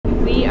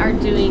are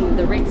doing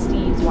the Rick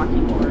Steves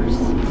walking tours.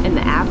 In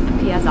the app,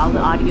 he has all the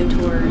audio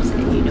tours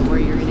and you know where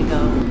you're gonna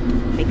go.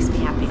 Makes me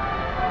happy.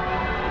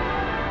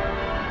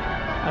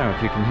 I don't know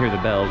if you can hear the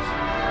bells.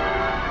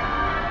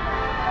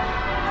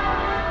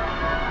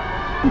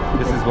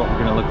 This is what we're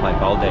gonna look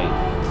like all day.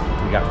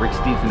 We got Rick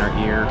Steves in our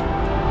ear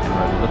and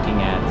we're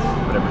looking at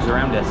whatever's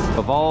around us.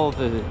 Of all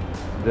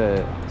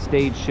the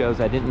stage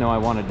shows I didn't know I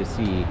wanted to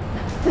see,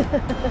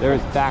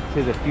 there's Back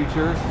to the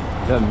Future,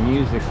 the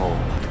musical.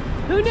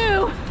 Who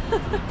knew?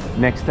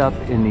 Next up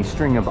in the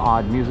string of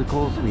odd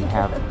musicals, we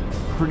have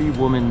Pretty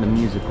Woman the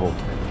musical.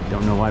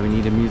 Don't know why we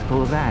need a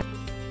musical of that.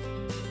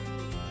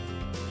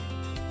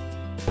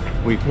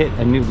 We've hit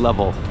a new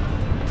level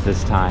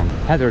this time.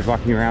 Heather's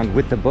walking around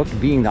with the book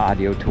being the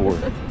audio tour.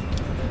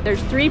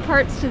 There's 3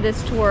 parts to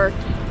this tour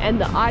and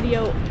the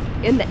audio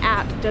in the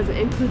app doesn't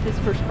include this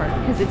first part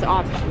because it's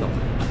optional.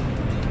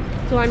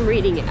 So I'm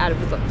reading it out of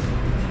the book.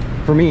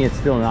 For me, it's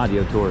still an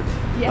audio tour.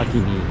 Yes.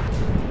 Lucky me.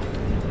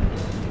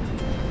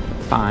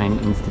 Fine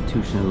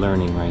institution of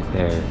learning right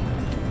there.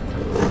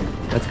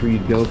 That's where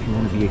you'd go if you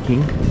want to be a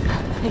king?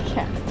 I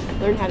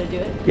guess. Learn how to do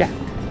it? Yeah,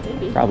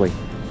 maybe. Probably.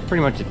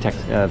 Pretty much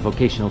a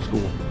vocational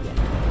school.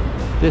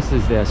 This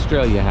is the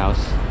Australia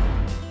House.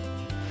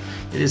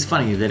 It is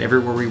funny that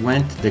everywhere we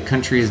went, the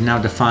country is now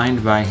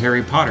defined by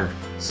Harry Potter.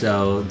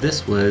 So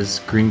this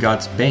was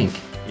Gringotts Bank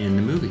in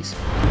the movies.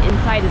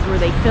 Inside is where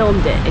they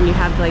filmed it, and you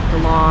have like the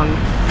long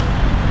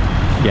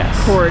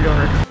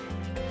corridor.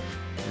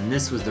 And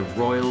this was the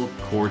Royal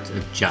Court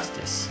of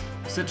Justice.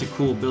 Such a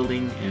cool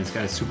building, and it's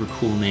got a super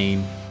cool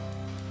name.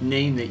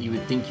 Name that you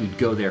would think you'd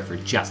go there for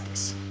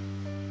justice.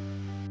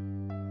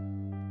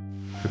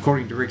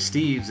 According to Rick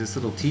Steves, this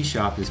little tea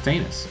shop is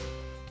famous.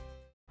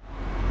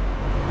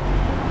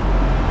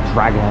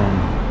 Dragon.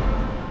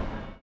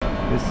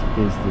 This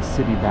is the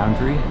city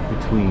boundary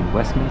between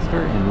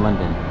Westminster and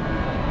London.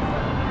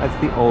 That's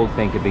the old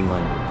Bank of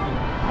England.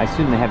 I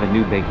assume they have a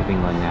new Bank of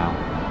England now.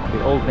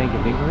 The old Bank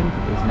of England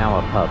is now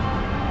a pub.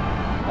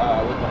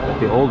 But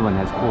the old one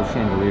has cool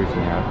chandeliers in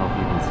there. I don't know if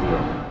you can see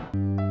it.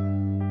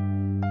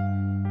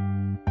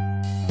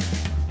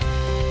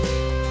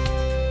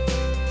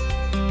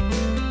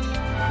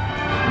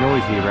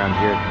 Noisy around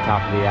here at the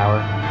top of the hour.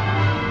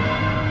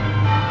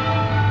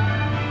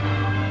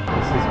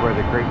 This is where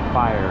the Great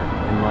Fire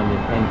in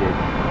London ended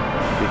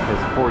because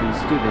 40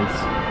 students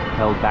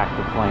held back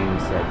the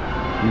flames, said,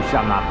 "You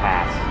shall not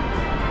pass."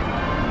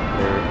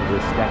 There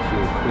is a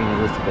statue of Queen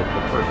Elizabeth I.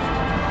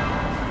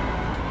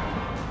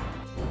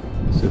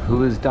 So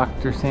who is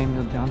Dr.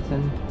 Samuel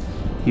Johnson?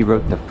 He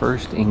wrote the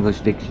first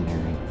English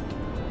dictionary.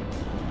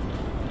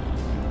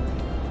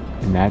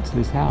 And that's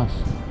his house.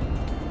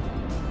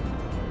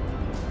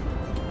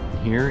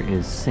 Here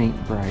is St.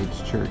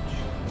 Bride's Church,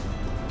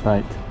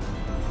 but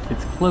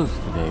it's closed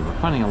today. We're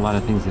finding a lot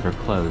of things that are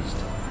closed.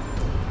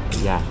 But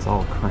yeah, it's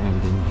all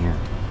crammed in here.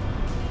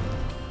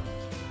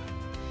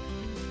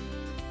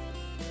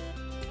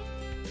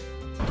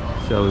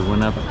 So we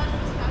went up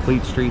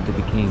Fleet Street that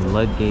became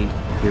Ludgate.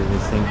 Here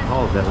is St.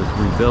 Paul's that was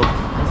rebuilt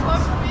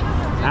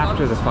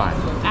after the fire.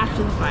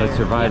 After the fire. But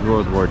survived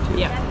World War II.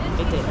 Yeah,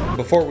 it did.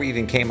 Before we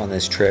even came on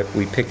this trip,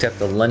 we picked up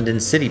the London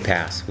City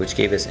Pass, which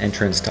gave us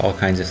entrance to all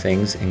kinds of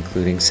things,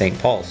 including St.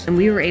 Paul's. And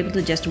we were able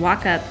to just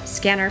walk up,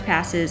 scan our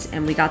passes,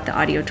 and we got the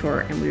audio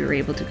tour, and we were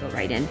able to go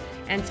right in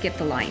and skip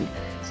the line.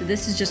 So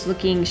this is just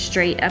looking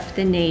straight up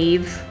the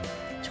nave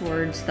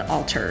towards the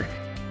altar.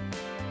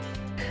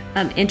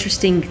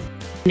 Interesting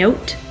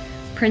note,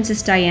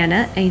 Princess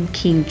Diana and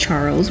King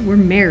Charles were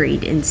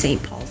married in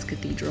St. Paul's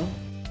Cathedral.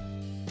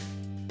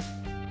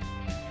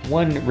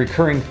 One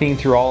recurring theme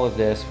through all of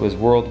this was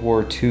World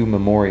War II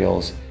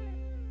memorials.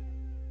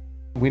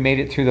 We made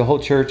it through the whole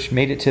church,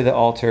 made it to the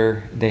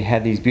altar. They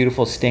had these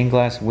beautiful stained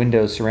glass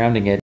windows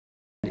surrounding it.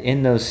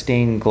 In those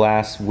stained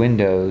glass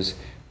windows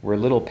were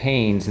little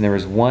panes, and there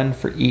was one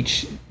for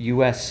each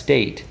U.S.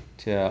 state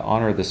to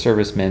honor the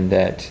servicemen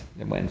that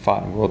went and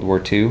fought in World War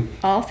II.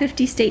 All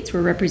 50 states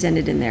were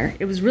represented in there.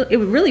 It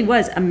really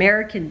was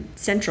American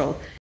Central.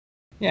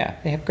 Yeah,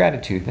 they have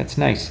gratitude. That's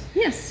nice.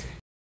 Yes.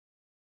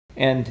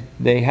 And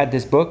they had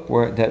this book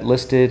that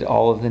listed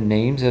all of the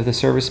names of the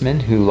servicemen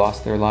who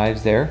lost their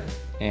lives there,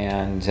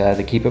 and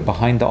they keep it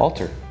behind the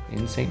altar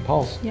in St.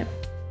 Paul's. Yep.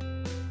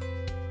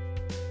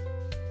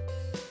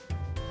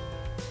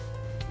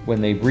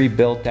 When they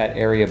rebuilt that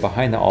area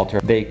behind the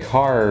altar, they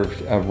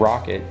carved a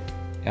rocket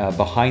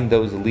behind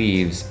those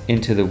leaves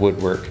into the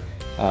woodwork,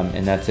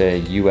 and that's a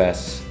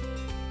U.S.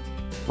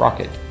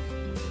 rocket.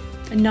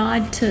 A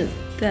nod to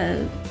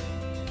the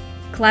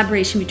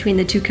collaboration between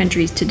the two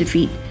countries to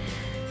defeat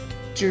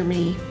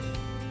Germany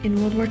in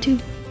World War II.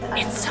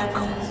 It's so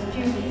cool.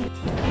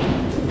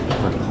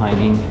 We're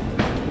climbing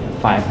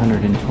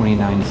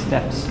 529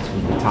 steps to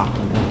the top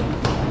of the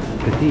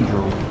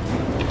cathedral.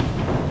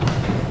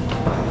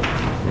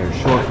 They're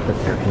short, but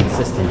they're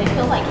consistent. They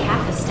feel like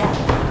half a step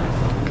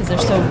because they're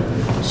so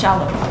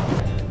shallow.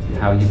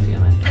 How are you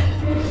feeling?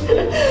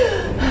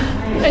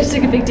 I just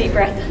took a big deep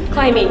breath.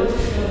 Climbing.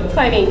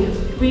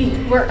 We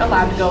weren't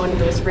allowed to go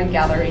into the sprint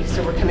gallery,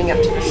 so we're coming up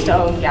to the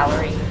stone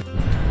gallery.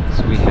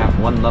 So we have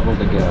one level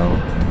to go.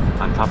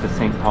 On top of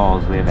St.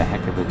 Paul's, we have a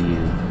heck of a view.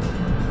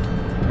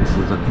 This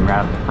is looking right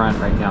out the front,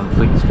 right down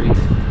Fleet Street.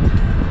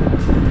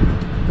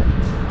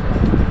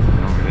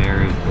 And over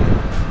there is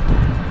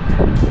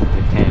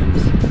the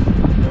Thames.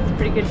 It's a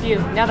pretty good view.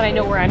 Now that I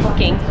know where I'm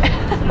looking,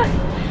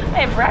 I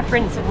have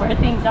reference of where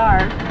things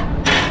are.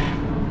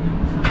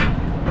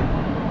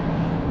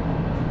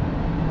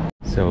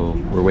 So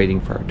we're waiting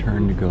for our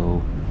turn to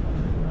go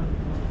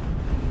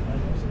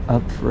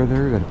up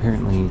further, but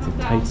apparently it's a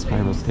tight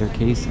spiral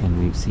staircase,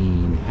 and we've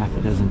seen half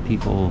a dozen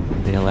people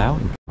bail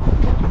out.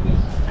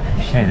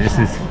 Okay, this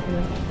is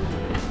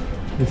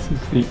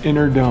the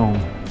inner dome.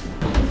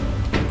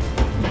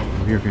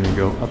 We are going to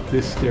go up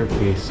this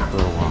staircase for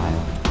a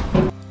while.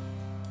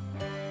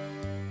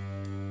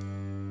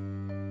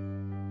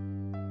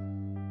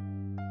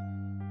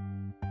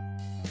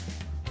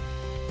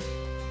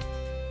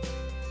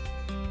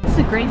 It's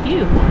a great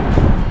view.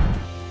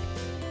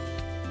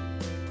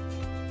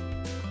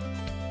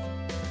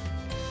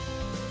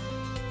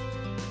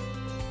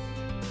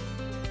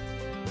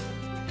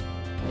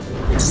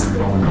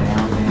 Going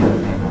down.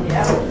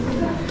 Yeah.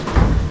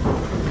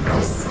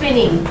 Just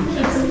spinning,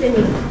 keep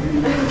spinning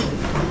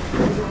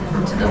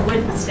to the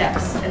wooden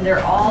steps, and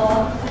they're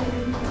all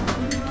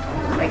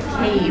like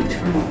caved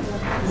from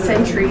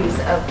centuries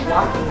of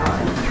walking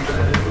on.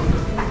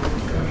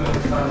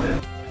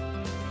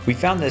 We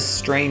found this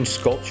strange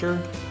sculpture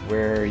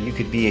where you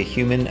could be a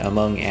human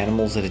among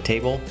animals at a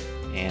table,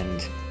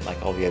 and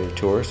like all the other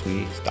tourists,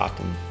 we stopped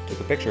and took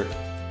a picture.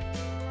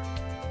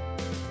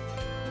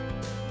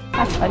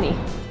 That's funny.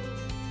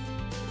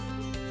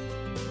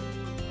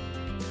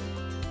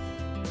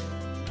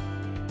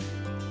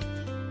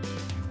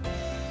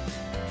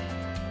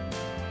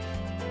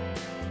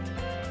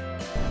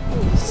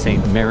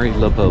 St. Mary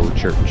LeBeau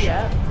Church.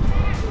 Yeah.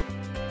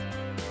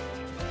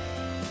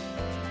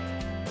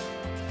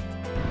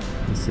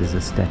 This is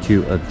a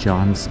statue of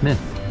John Smith,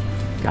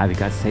 the guy that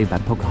got saved by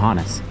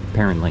Pocahontas,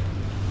 apparently.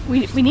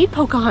 We need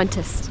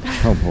Pocahontas.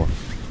 Oh boy,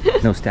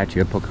 no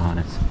statue of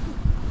Pocahontas.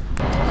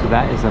 So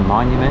that is a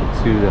monument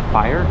to the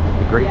fire,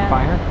 the Great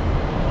Fire,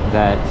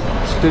 that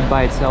stood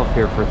by itself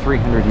here for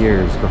 300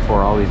 years before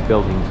all these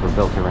buildings were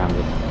built around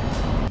it.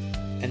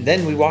 And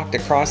then we walked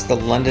across the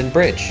London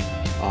Bridge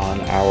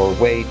on our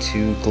way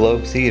to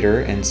Globe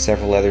Theatre and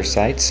several other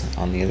sites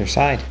on the other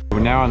side. We're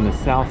now on the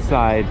south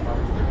side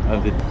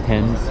of the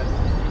Thames.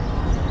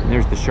 And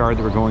there's the Shard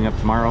that we're going up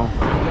tomorrow.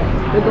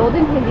 The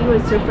Golden Hindi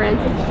was Sir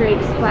Francis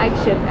Drake's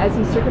flagship as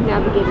he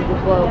circumnavigated the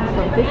globe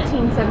from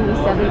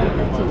 1577 to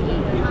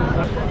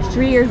 1580.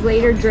 3 years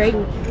later, Drake,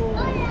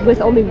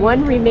 with only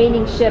one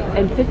remaining ship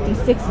and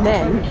 56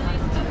 men,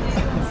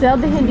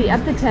 sailed the Hindi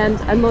up the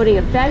Thames, unloading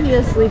a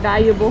fabulously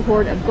valuable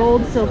hoard of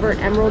gold, silver,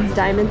 emeralds,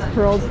 diamonds,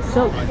 pearls,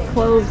 silk,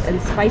 cloves,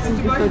 and spices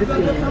before the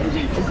Queen.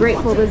 The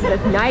grateful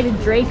Elizabeth knighted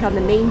Drake on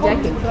the main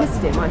deck and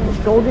kissed him on his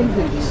golden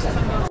Hindi.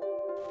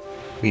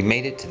 We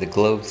made it to the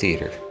Globe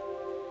Theatre.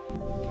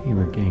 Okay,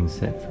 we're getting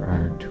set for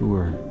our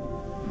tour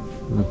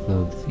of the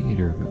Globe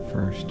Theatre, but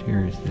first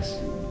here is this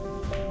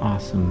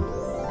awesome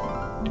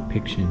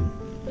depiction.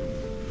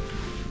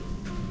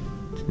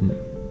 It's an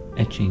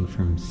etching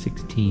from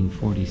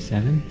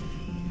 1647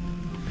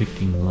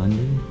 depicting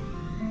London.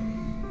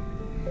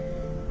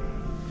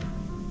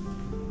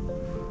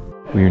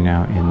 We are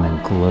now in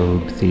the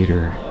Globe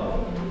Theatre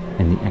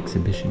in the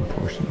exhibition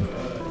portion,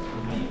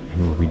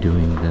 and we'll be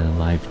doing the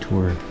live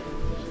tour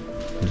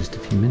in just a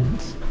few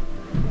minutes.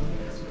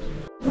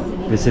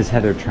 This is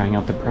Heather trying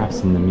out the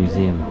props in the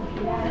museum.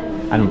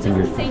 I don't think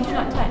you're... Say do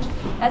not touch.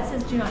 That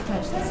says do not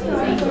touch. This is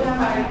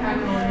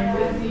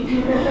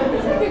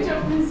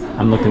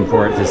I'm looking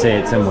for it to say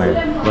it somewhere.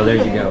 Well, there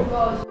you go.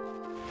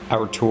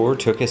 Our tour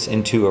took us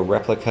into a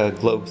replica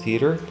Globe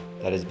Theatre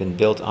that has been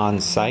built on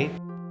site,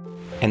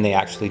 and they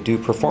actually do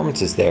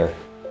performances there.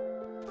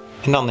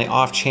 And on the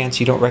off chance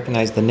you don't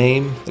recognize the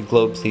name, the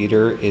Globe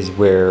Theatre is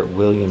where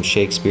William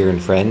Shakespeare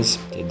and friends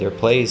did their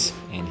plays,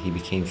 and he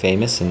became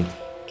famous and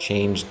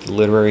changed the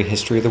literary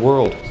history of the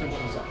world.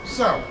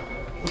 So,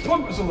 the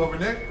punters are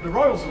loving it, the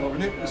royals are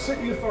loving it, the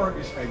city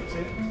authorities hate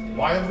it.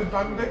 Why have they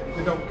banned it?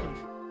 They don't control.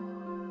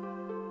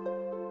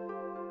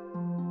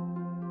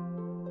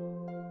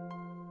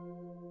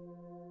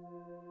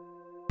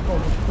 The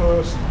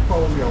first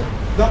folio.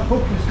 That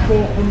book is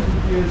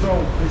 400 years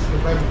old this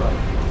November.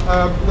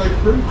 They've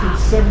printed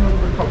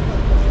 700 copies.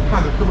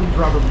 Kind of come and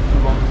grab them if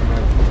you want to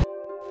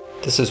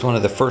know. This is one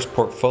of the first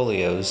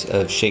portfolios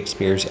of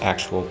Shakespeare's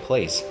actual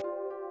plays.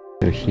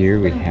 So here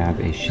we have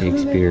a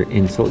Shakespeare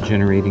insult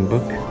generating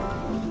book,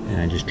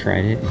 and I just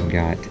tried it and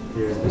got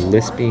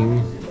lisping,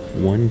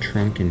 one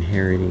trunk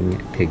inheriting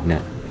pig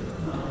nut.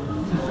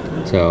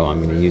 So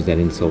I'm going to use that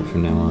insult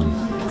from now on.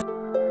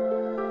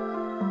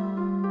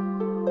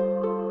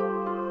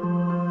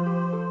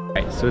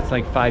 Alright, so it's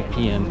like 5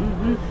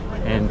 p.m.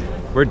 and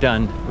we're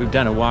done. We've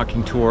done a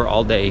walking tour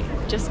all day.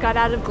 Just got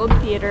out of Globe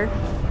Theatre.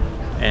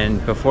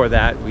 And before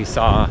that we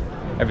saw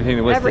everything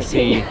there was to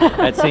see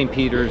at St.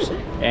 Peter's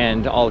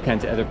and all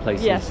kinds of other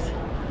places. Yes.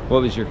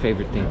 What was your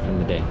favorite thing from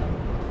the day?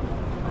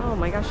 Oh Oh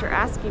my gosh, you're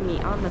asking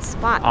me on the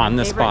spot. On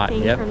the favorite spot,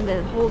 thing yep. from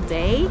the whole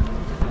day?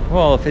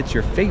 Well, if it's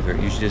your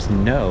favorite, you should just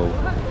know.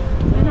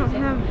 I don't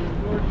have,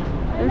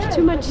 there's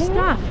too much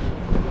stuff.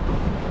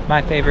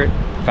 My favorite,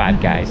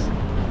 Five Guys.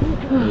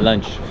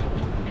 Lunch.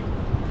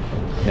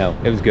 No,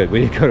 it was good. We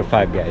didn't go to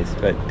Five Guys,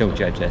 but don't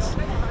judge us.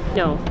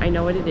 No, I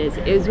know what it is.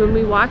 It was when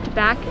we walked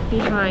back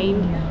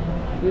behind,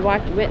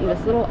 went in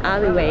this little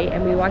alleyway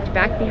and we walked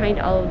back behind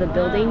all of the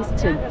buildings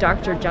to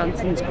Dr.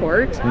 Johnson's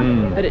court.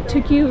 But it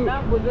took you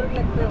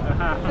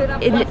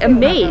in a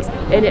maze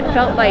and it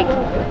felt like,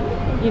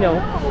 you know,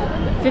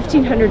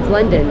 1500s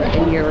London,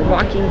 and you're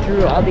walking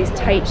through all these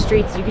tight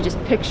streets. You could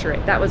just picture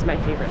it. That was my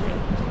favorite thing.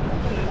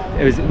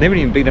 They weren't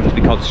even big enough to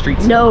be called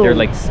streets. No. They're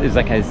like, it was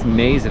like a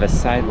maze of a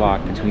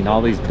sidewalk between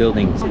all these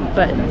buildings.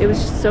 But it was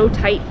just so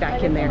tight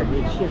back in there.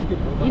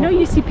 You know,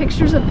 you see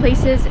pictures of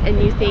places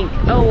and you think,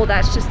 oh, well,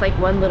 that's just like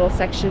one little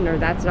section, or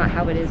that's not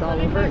how it is all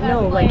over.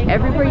 No, like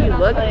everywhere you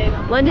look,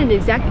 London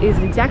is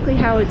exactly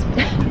how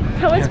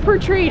it's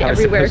portrayed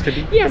everywhere. It's supposed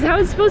to be. Yes, how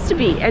it's supposed to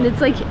be. And it's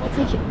like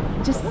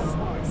just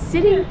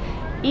sitting,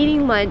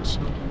 eating lunch,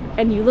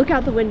 and you look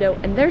out the window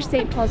and there's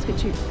St. Paul's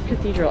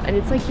Cathedral, and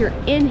it's like you're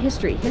in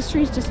history.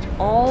 History is just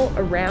all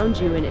around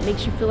you, and it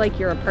makes you feel like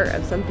you're a part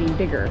of something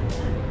bigger.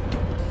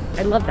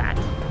 I love that.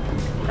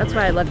 That's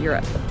why I love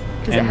Europe,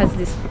 because it has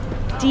this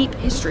deep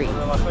history.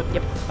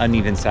 Yep.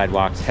 Uneven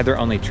sidewalks. Heather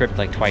only tripped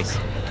like twice.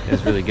 It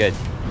was really good.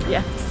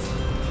 Yes.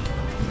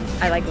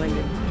 I like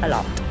London a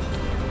lot.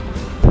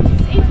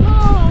 St.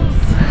 Paul's!